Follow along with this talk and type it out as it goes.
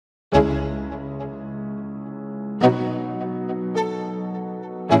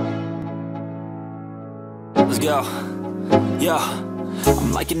Yo, yo,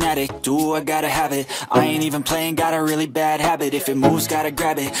 I'm like an addict, do I gotta have it. I ain't even playing, got a really bad habit. If it moves, gotta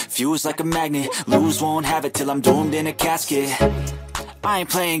grab it, fuse like a magnet. Lose, won't have it till I'm doomed in a casket. I ain't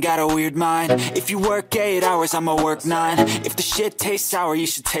playing, got a weird mind. If you work 8 hours, I'ma work 9. If the shit tastes sour, you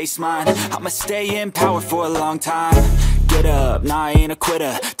should taste mine. I'ma stay in power for a long time. Get up, nah, I ain't a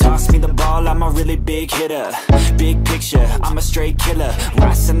quitter. Toss me the ball, I'm a really big hitter. Big picture, I'm a straight killer.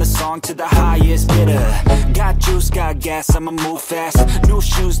 Rising the song to the highest bidder. Got juice, got gas, I'ma move fast. New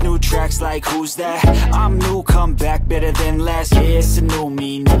shoes, new tracks, like who's that? I'm new, come back, better than last. Yeah, it's a new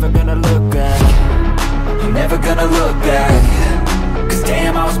me, never gonna look back. Never gonna look back. Cause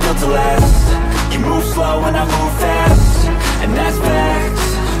damn, I was built to last. You move slow and I move fast, and that's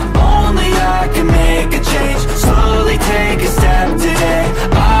facts. Only I can make a change. Slowly take a step today.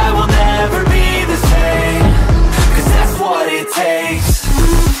 I will never be the same, cause that's what it takes.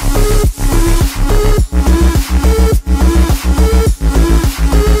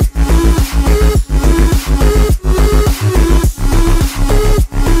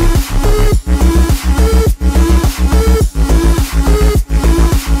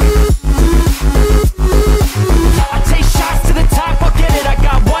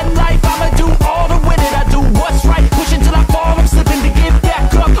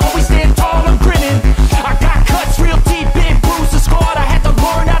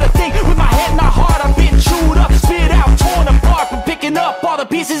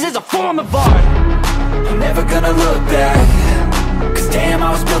 Pieces is a form of art. I'm never gonna look back. Cause damn,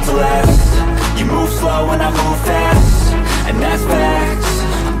 I was built to last. You move slow and I move fast, and that's facts.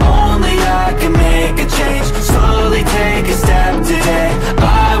 Only I can make a change. Slowly take a step today.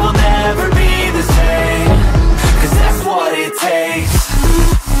 I will never be the same, cause that's what it takes.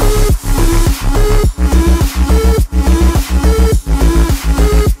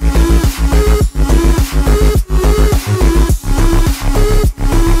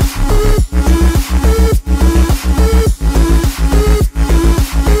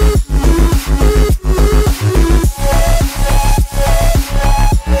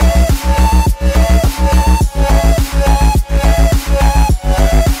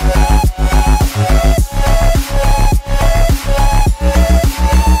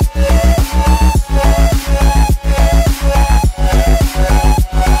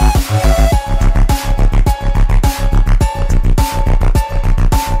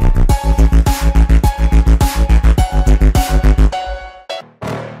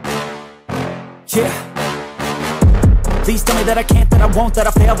 Please tell me that I can't, that I won't, that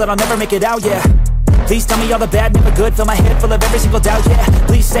I fail, that I'll never make it out, yeah. Please tell me all the bad, never good, fill my head full of every single doubt, yeah.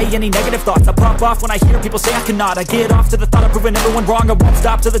 Please say any negative thoughts, I pop off when I hear people say I cannot. I get off to the thought of proving everyone wrong. I won't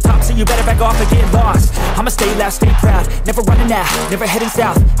stop to the top, so you better back off and get lost. I'ma stay loud, stay proud, never running out, never heading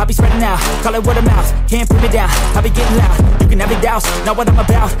south. I'll be spreading out, call it word of mouth, can't put me down, I'll be getting loud. You can have your doubts, not what I'm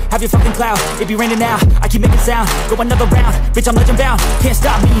about, have your fucking clout. It be raining now, I keep making sound, go another round, bitch I'm legend bound, can't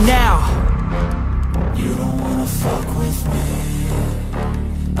stop me now. You don't wanna fuck with me,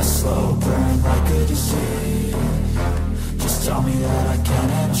 a slow burn like a disease. Just tell me that I can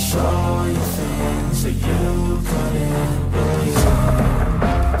and I'll show you things that you couldn't believe.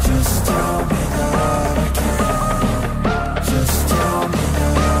 Just tell me that I can. Just tell me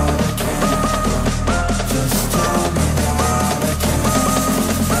that I can. Just tell me that I can.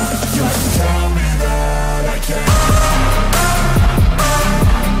 Just tell me that I can.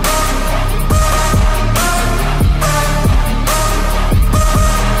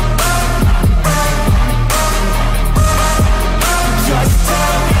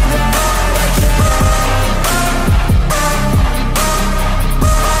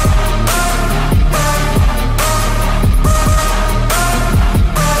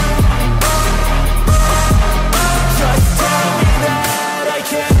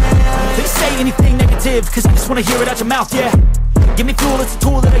 Cause I just wanna hear it out your mouth, yeah. Give me fuel, it's a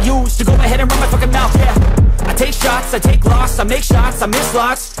tool that I use to go ahead and run my fucking mouth, yeah. I take shots, I take loss, I make shots, I miss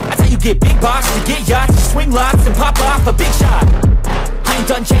lots. That's how you get big box, you get yachts, you swing lots and pop off a big shot. I ain't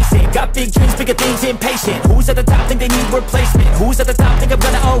done chasing, got big dreams, bigger things, impatient. Who's at the top think they need replacement? Who's at the top think I'm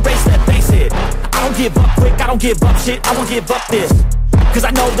gonna erase, let's face it. I don't give up quick, I don't give up shit, I won't give up this. Cause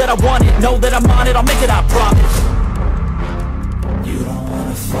I know that I want it, know that I'm on it, I'll make it, I promise. You don't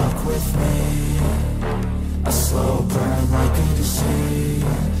wanna fuck with me, a slow burn like a disease.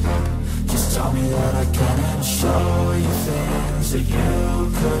 Just tell me that I can and I'll show you things that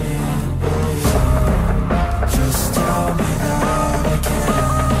you couldn't believe. Just tell me that I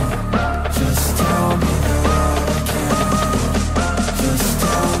can. Just tell me that I can. Just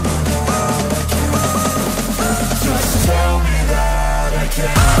tell me that I can. Just tell me that I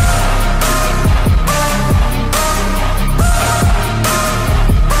can.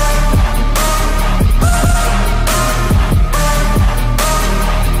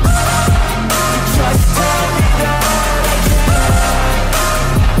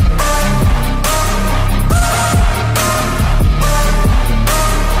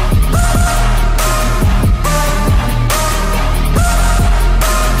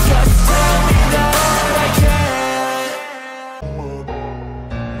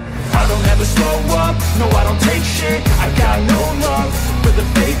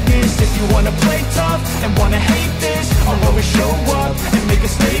 wanna play tough and wanna hate this, I'll always show up and make a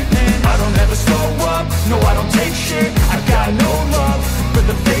statement. I don't ever slow up, no I don't take shit. I got no love for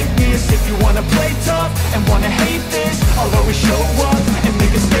the fakeness. If you wanna play tough and wanna hate this, I'll always show up and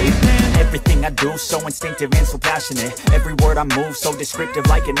make a statement. Everything I do so instinctive and so passionate. Every word I move so descriptive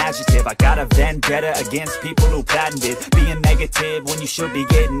like an adjective. I got a vendetta against people who patented being negative when you should be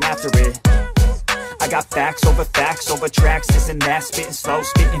getting after it. I got facts over tracks, this and that. Spitting slow,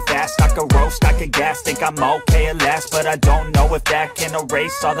 spitting fast, I could roast, I could gas. Think I'm okay at last, but I don't know if that can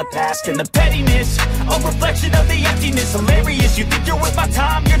erase all the past. And the pettiness, a reflection of the emptiness. Hilarious, you think you're worth my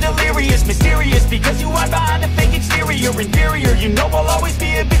time, you're delirious. Mysterious, because you hide behind a fake exterior. Inferior, you know I'll always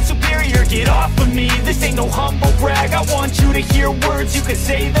be a bit superior. Get off of me, this ain't no humble brag. I want you to hear words, you can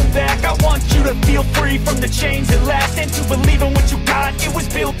say them back. I want you to feel free from the chains that last, and to believe in what you got, it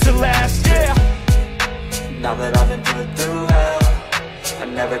was built to last, yeah. Now that I've been put through hell, I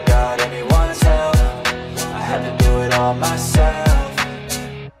never got anyone's help. I had to do it all myself.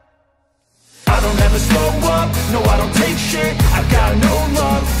 I don't ever slow up, no I don't take shit. I got no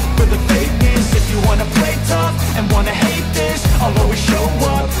love for the fakeness. If you wanna play tough and wanna hate this, I'll always show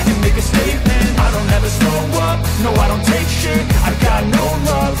up and make a statement. I don't ever slow up, no I don't take shit. I got no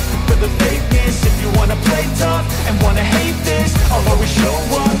love for the fakeness. If you wanna play tough and wanna hate this, I'll always show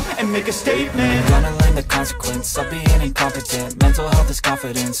up and make a statement. Gonna learn the consequence of being incompetent. Mental health is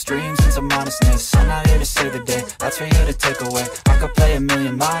confidence, dreams and some modestness. I'm not here to save the day, that's for you to take away. I could play a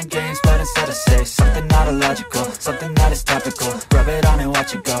million mind games, but instead I say something not illogical, something that is topical. Rub it on and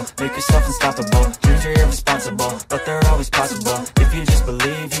watch it go, make yourself unstoppable. Dreams are irresponsible, but they're always possible. If you just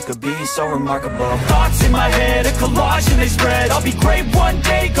believe, you could be so remarkable. Thoughts in my head, a collage and they spread. I'll be great one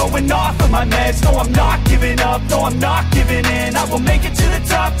day, going off of my meds. No, I'm not giving up, no, I'm not giving in. I will make it to the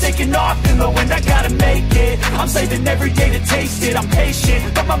top, taking off in the wind. I gotta make it, I'm saving every day to taste it. I'm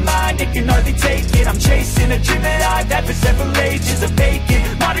patient, but my mind, it can hardly take it. I'm chasing a dream that I've had for several ages. A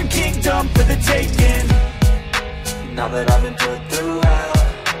vacant, modern kingdom for the taking. Now that I've been put through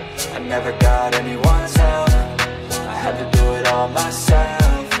hell, I never got anyone's help. I had to do it all myself.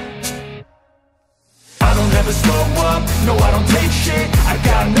 I don't ever slow up, no I don't take shit. I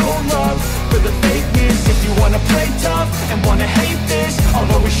got no love for the fakeness. If you wanna play tough and wanna hate this, I'll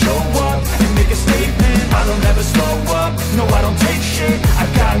always show up and make a statement. I don't ever slow up, no I don't take shit. I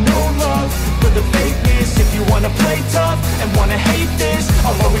got no love for the fakeness. If you wanna play tough and wanna hate this,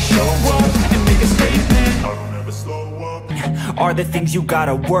 I'll always show up and make a statement. I don't ever slow up. Are the things you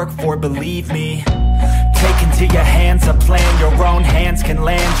gotta work for, believe me. Take into your hands a plan, your own hands can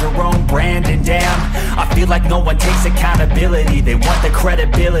land your own brand. And damn, I feel like no one takes accountability. They want the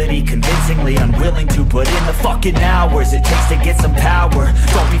credibility, convincingly unwilling to put in the fucking hours it takes to get some power.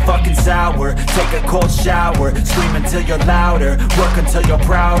 Don't be fucking sour, take a cold shower. Scream until you're louder, work until you're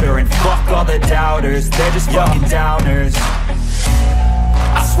prouder. And fuck all the doubters, they're just fucking downers.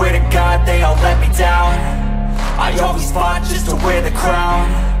 I swear to God they all let me down. I always fought just to wear the crown.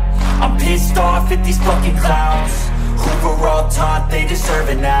 I'm pissed off at these fucking clowns who were all taught they deserve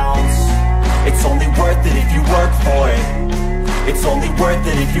an ounce. It's only worth it if you work for it. It's only worth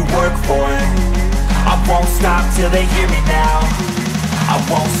it if you work for it. I won't stop till they hear me now. I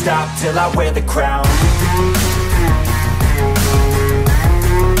won't stop till I wear the crown.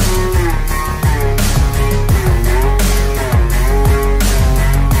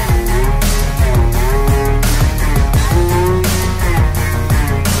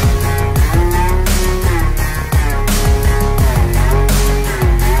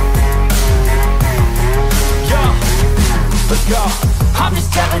 I'm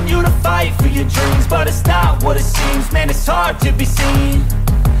just telling you to fight for your dreams, but it's not what it seems. Man, it's hard to be seen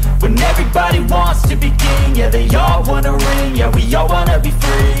when everybody wants to be king. Yeah, they all wanna ring, yeah, we all wanna be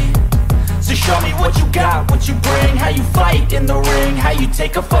free. So show me what you got, what you bring, how you fight in the ring, how you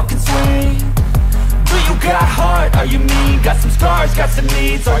take a fucking swing. Do you got heart, are you mean? Got some scars, got some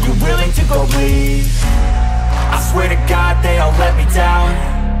needs, are you willing to go bleed? I swear to God they all let me down.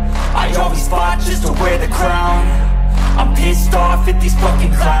 I always fought just to wear the crown. I'm pissed off at these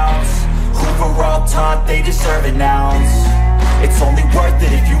fucking clowns who were all taught they deserve an ounce. It's only worth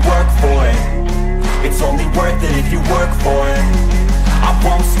it if you work for it.